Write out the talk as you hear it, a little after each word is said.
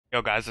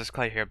Yo guys, it's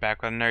Clay here,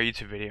 back with another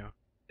YouTube video.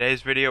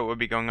 Today's video will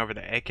be going over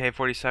the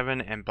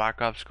AK47 and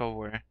Black Ops Cold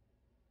War.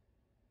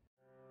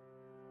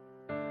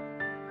 I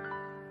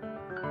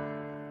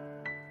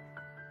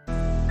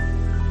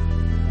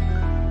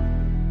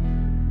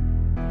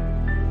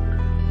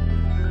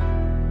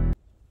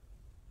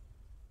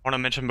want to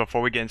mention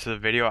before we get into the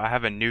video, I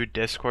have a new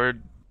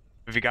Discord.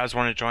 If you guys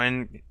want to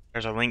join,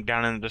 there's a link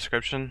down in the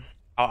description.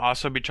 I'll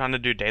also be trying to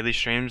do daily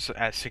streams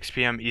at 6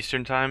 p.m.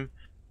 Eastern time.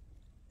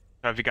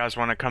 So if you guys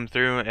want to come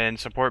through and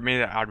support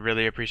me, I'd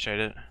really appreciate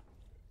it.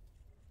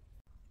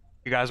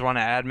 If you guys want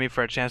to add me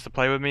for a chance to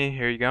play with me,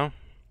 here you go.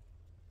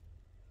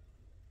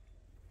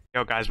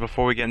 Yo guys,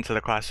 before we get into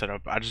the class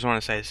setup, I just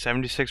want to say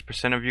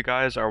 76% of you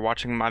guys are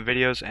watching my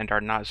videos and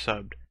are not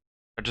subbed.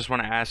 I just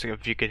want to ask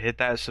if you could hit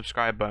that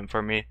subscribe button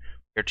for me.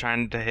 You're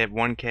trying to hit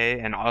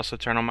 1K and also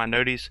turn on my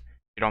noties so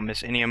you don't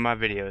miss any of my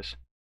videos.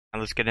 Now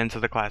let's get into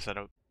the class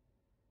setup.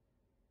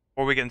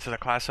 Before we get into the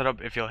class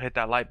setup, if you'll hit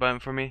that like button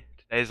for me,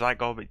 today's like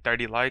goal will be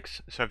 30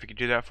 likes, so if you could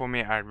do that for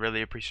me, I'd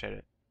really appreciate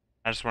it.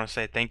 I just want to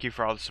say thank you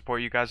for all the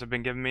support you guys have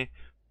been giving me.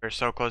 We're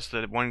so close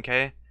to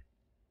 1K. If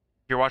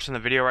you're watching the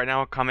video right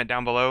now, comment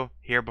down below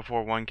here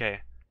before 1K.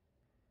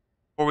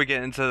 Before we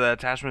get into the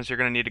attachments, you're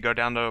going to need to go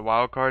down to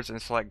wildcards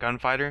and select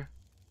gunfighter.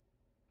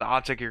 The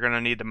optic, you're going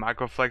to need the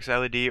microflex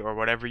LED or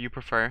whatever you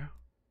prefer.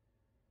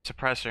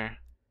 Suppressor.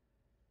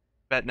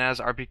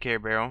 Betnaz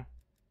RPK barrel.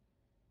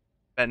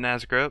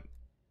 Betnaz grip.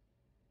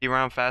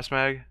 D-round fast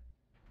mag.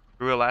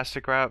 Screw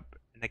elastic wrap.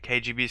 And a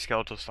KGB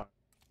skeletal stock.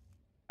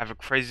 I have a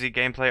crazy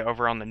gameplay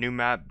over on the new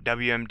map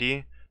WMD.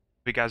 If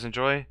you guys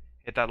enjoy,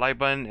 hit that like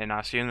button and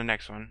I'll see you in the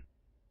next one.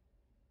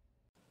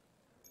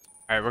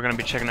 Alright, we're going to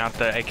be checking out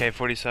the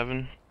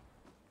AK47.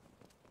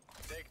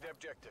 Take the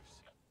objectives.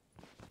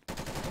 I'm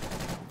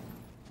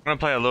going to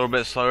play a little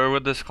bit slower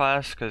with this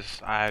class because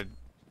I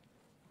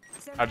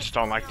just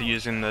don't like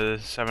using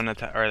the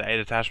 8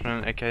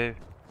 attachment AK. We're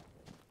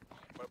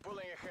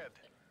pulling ahead.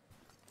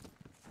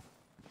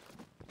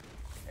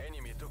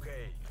 Enemy took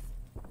A.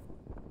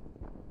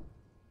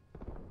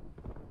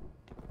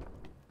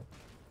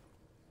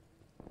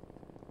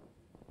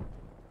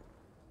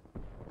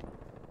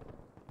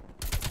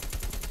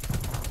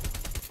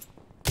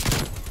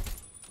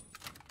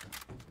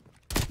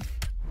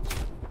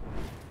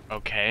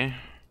 Okay.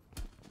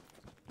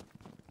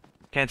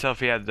 Can't tell if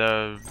he had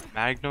the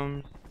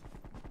magnum.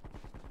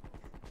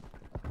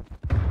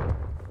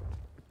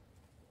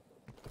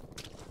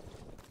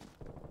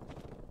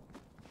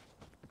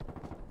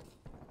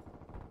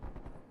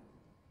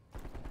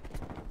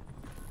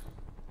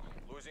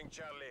 Losing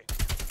Charlie.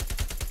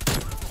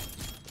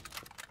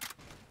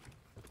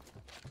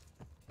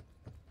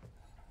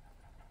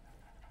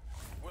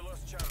 We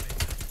lost Charlie.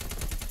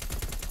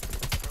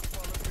 We're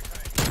falling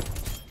behind.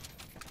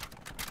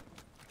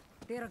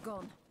 They're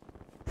gone.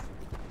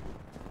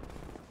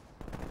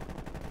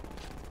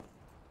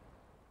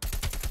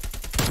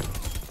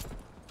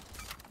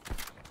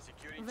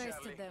 Securing Wasted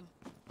Charlie. them.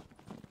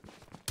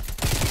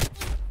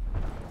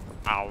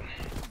 Ow.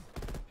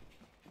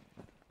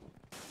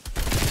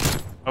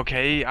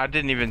 Okay, I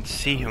didn't even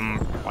see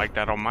him like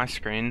that on my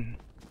screen.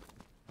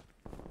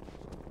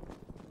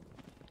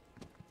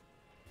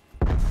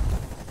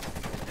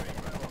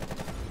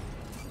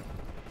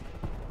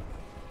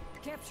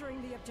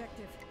 Capturing the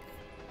objective.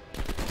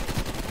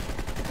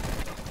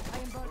 I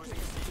am embarking.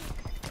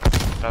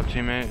 What's up,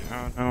 teammate?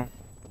 Oh no.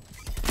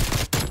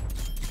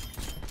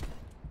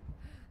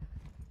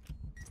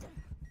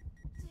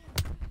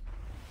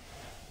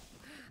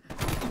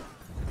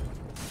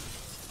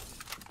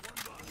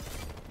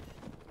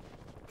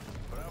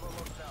 Bravo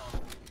locked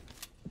down.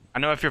 I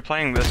know if you're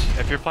playing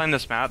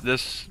this map,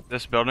 this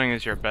building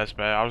is your best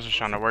bet. I was just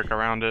trying to work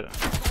around it.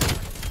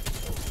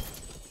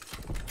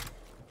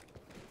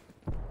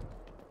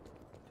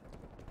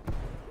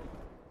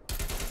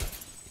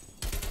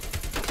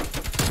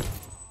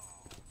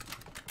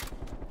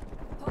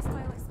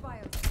 Hostile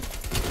expired.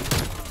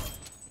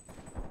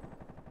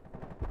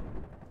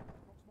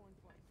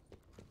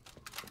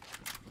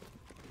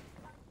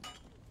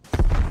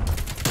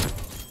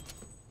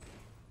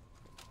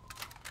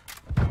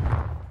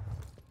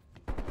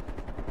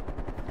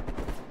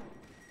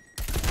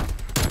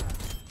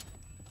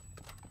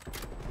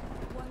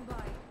 One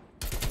by.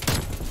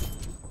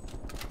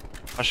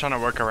 I was trying to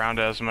work around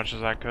it as much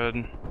as I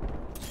could.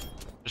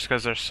 Just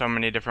because there's so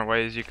many different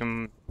ways you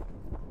can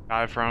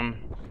die from.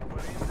 We're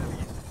in the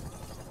lead.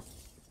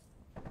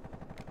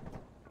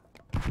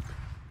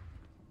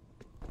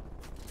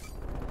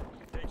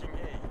 Taking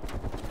A.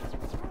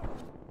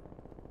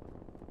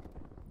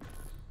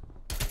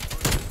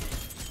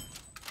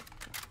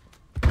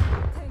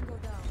 Tango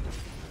down.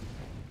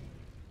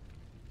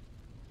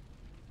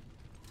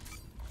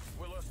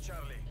 We lost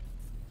Charlie.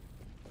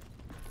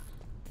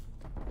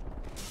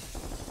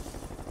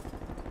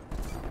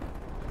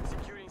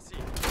 Securing C. A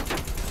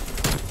secure.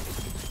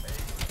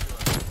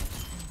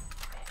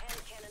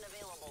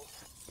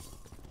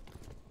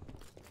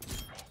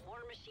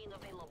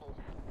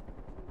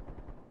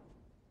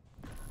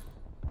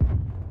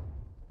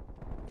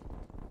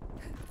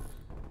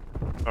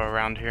 Go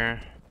around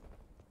here.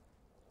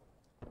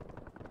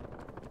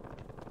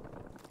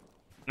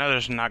 No,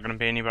 there's not gonna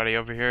be anybody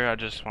over here. I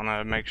just want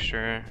to make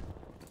sure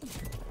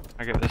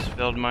I get this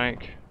filled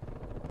mic.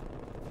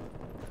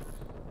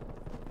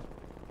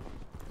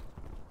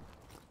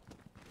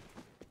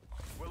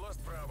 We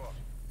lost Bravo.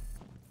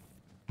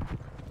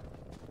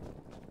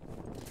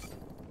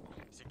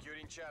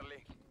 Securing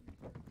Charlie.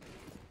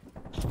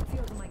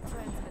 Field mic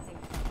transmitting.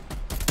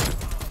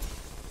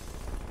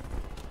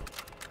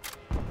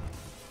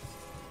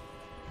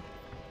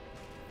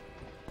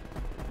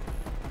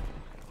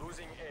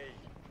 Losing A.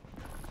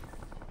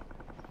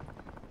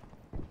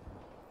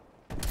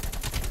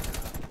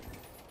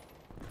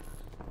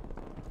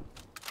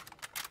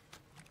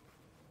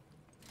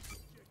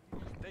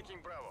 Taking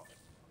Bravo.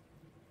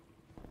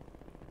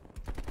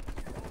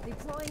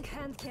 Deploying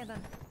hand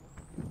cannon.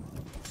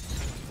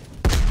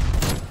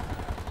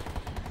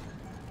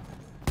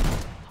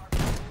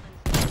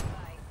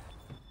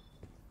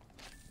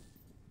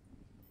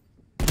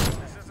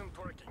 This isn't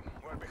working.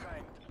 We're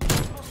behind.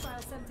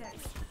 Hostile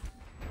syntax.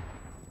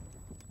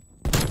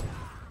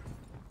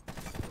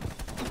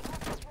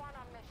 Focus 1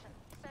 on mission.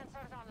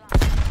 Sensors online.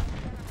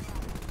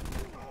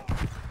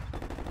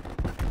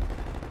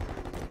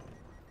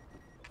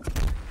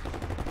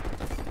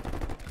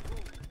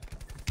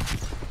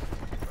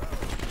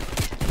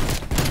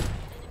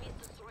 Enemies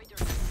destroyed your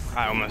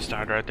I almost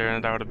died right there.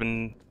 That would have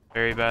been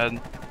very bad.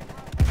 War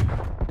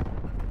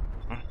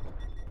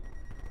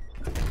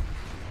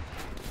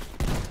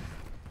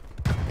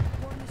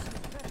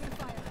machine prepping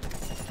fire.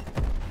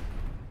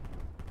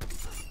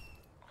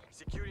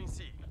 Securing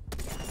C.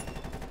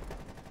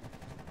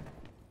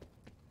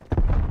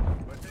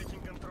 We're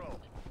taking control.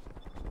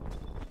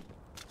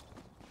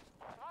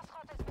 Lost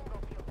hot is bingo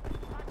field.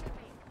 Martin B.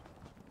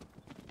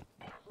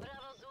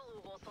 Bravo Zulu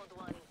was on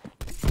one.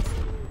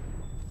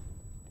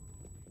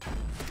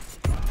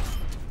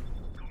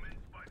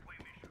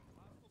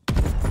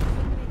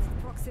 Inmates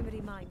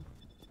proximity mine.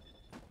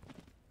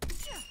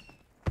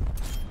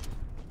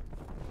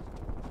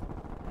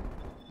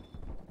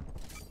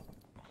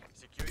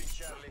 Securing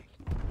Charlie.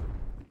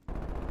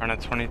 Run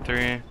at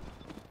 23.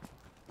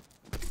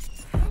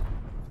 It's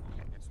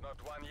not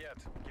one yet.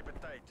 Keep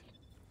it tight.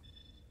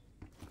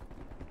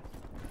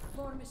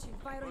 War machine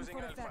firing Losing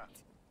for Alpha. effect.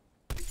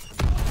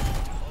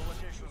 All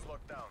locations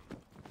locked down.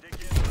 Dig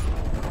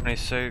in.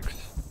 26.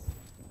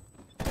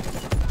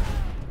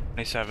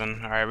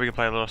 27. Alright, we can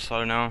play a little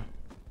slow now.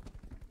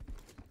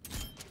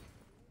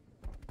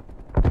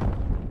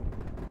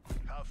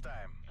 Half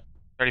time.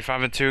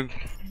 35 and 2.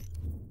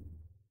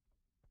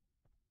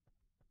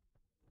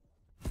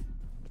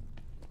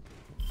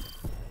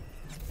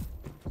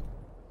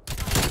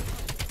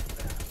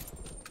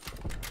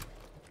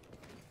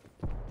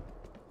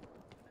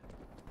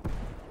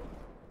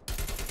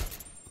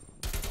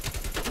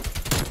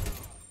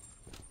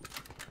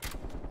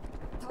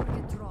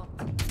 Target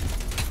dropped.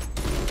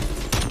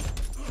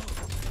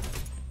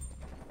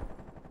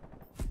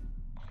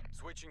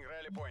 Switching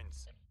rally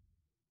points.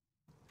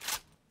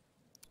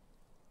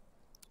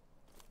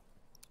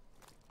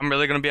 I'm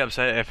really gonna be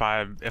upset if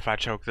I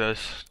choke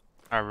this.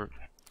 Capture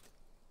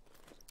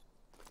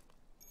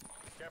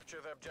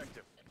the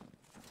objective.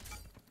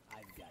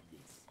 I've got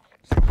this.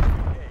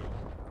 Securing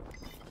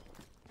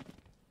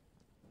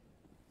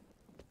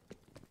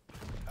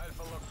A.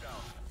 Alpha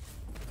lockdown.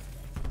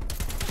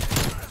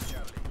 That's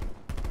Charlie.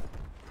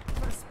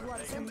 First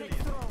blood syntax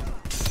throw.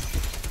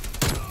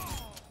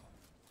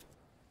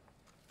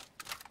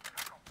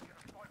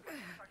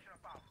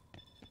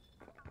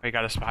 We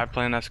got a spy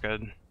plane. That's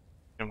good. You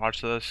can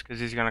watch this because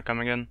he's gonna come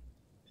again.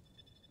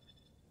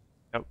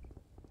 Yep.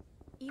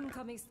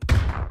 Incoming.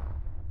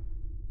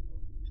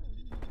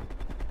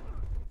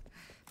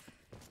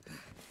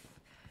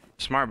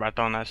 Smart by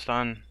throwing that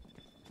stun.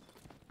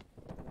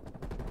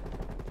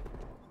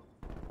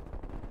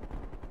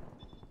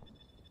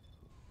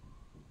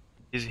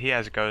 He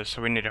has ghosts,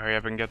 so we need to hurry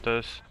up and get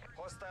this.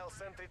 Hostile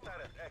sentry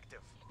turret active.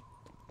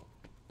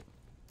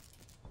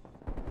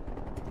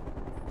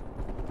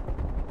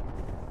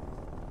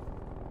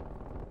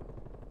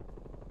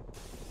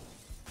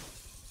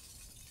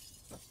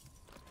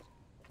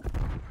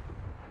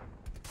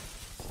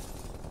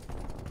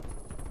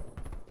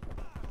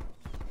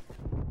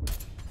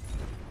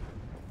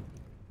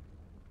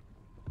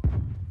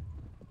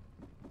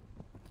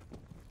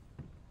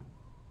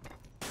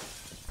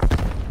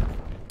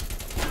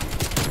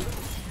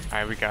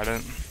 Alright, we got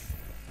it.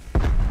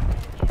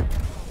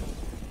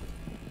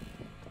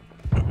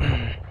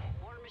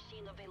 War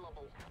machine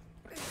available.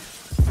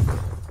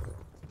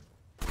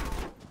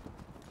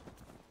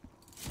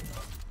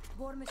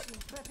 War machine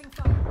prepping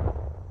fire.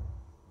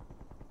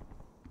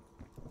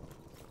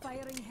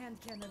 Firing hand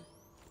cannon.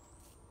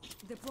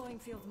 Deploying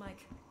field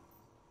mic.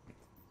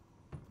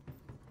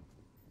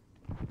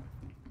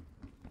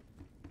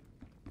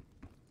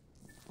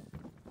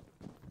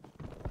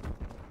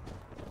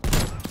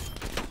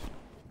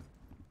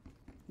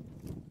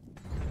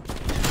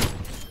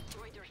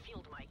 Destroyed your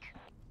field mic.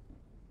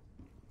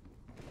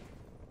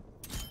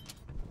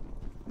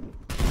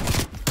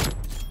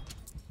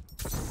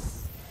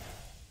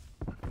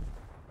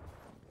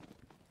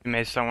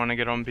 Teammates don't want to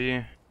get on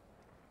B.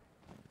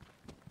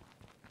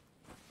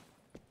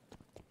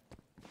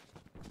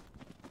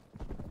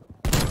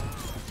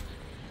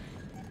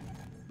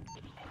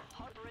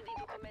 Hard ready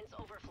to commence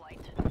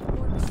overflight.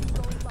 War machine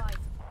going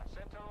live.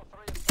 Sentinel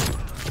 3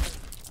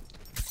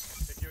 is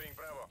securing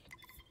Bravo.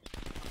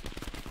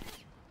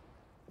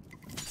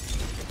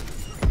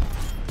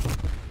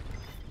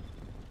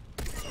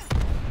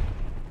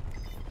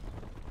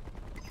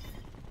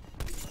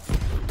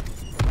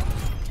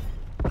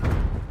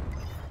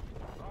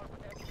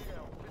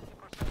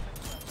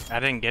 I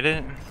didn't get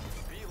it.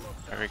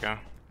 There we go.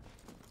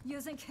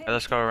 Using Okay,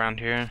 let's go around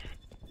here.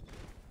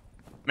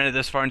 Made it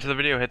this far into the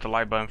video, hit the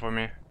like button for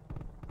me.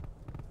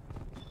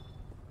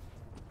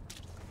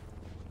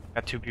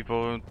 Got 2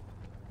 people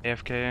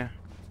AFK. We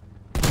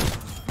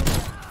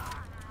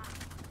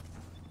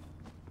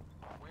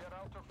are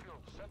out of fuel.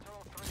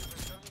 Sentinel 3 is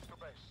returning to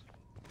base.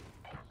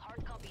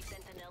 Hard copy,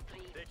 Sentinel 3.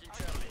 Taking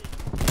Charlie.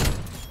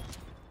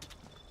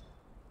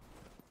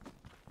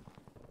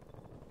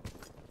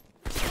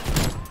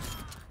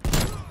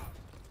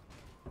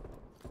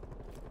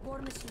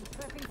 war machine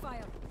prepping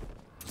fire.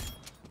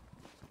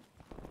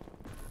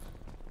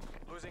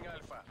 Losing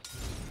Alpha.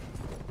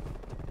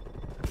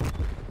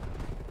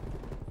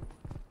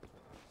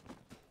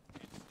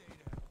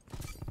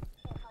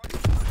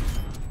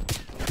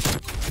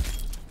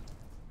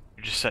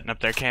 You're just sitting up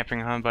there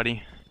camping, huh,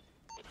 buddy?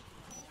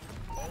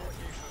 All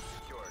locations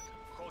secured.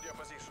 Hold your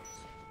positions.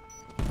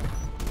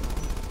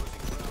 Losing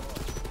Bravo.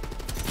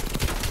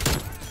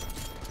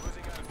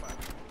 Losing Alpha.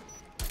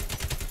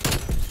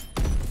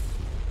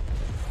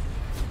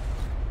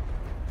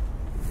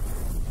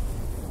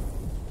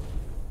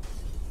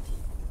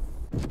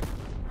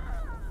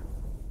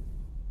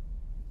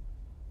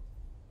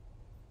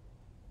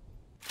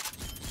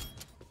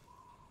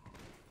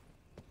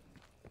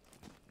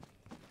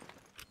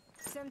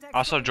 Semtex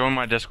Also, going join live.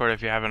 my Discord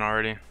if you haven't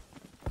already. We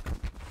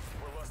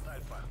lost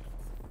Alpha.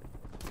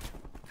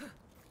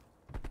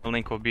 The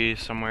link will be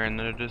somewhere in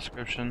the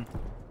description.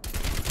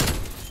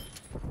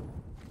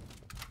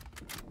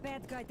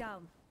 Bad guy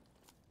down.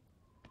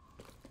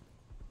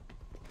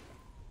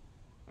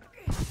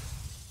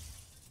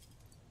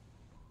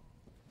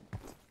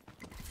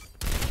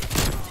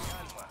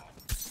 Alpha.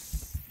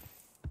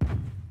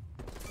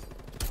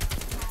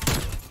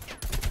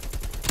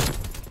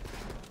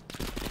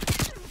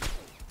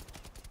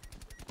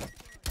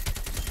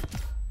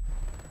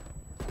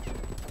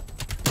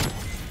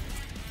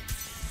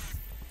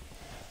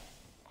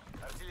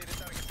 Artillery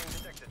targeting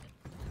detected.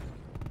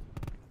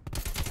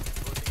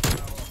 Losing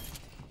Bravo.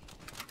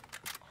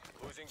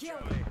 Losing Kill.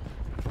 Charlie.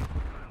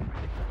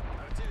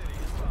 Artillery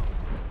is down.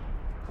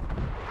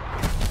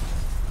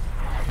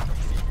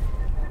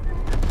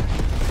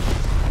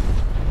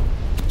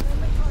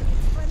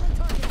 Friendly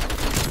target.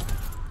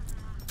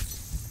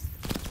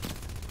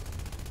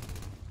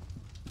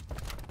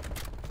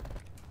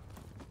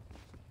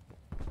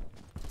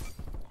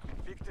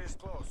 Victor is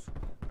close.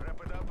 Wrap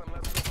it up and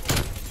let's go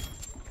forward.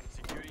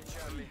 Securing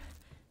Charlie.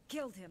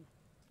 Killed him.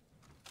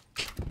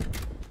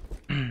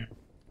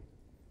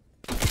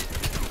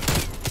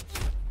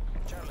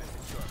 Charlie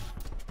secure.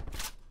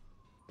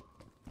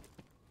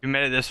 If you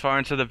made it this far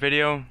into the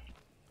video,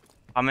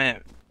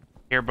 comment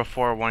here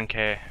before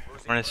 1K. I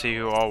want to see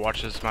who all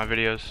watches my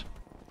videos.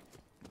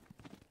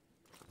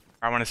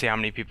 I want to see how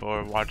many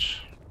people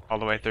watch all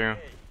the way through.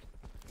 Hey.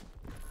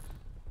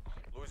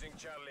 Losing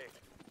Charlie.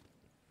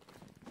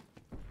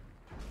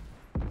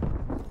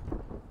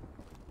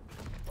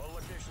 All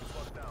locations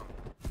locked down.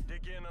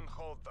 Dig in and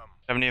hold them.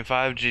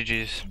 75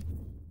 GG's.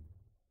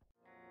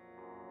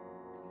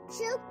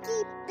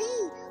 Chunky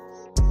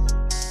beat.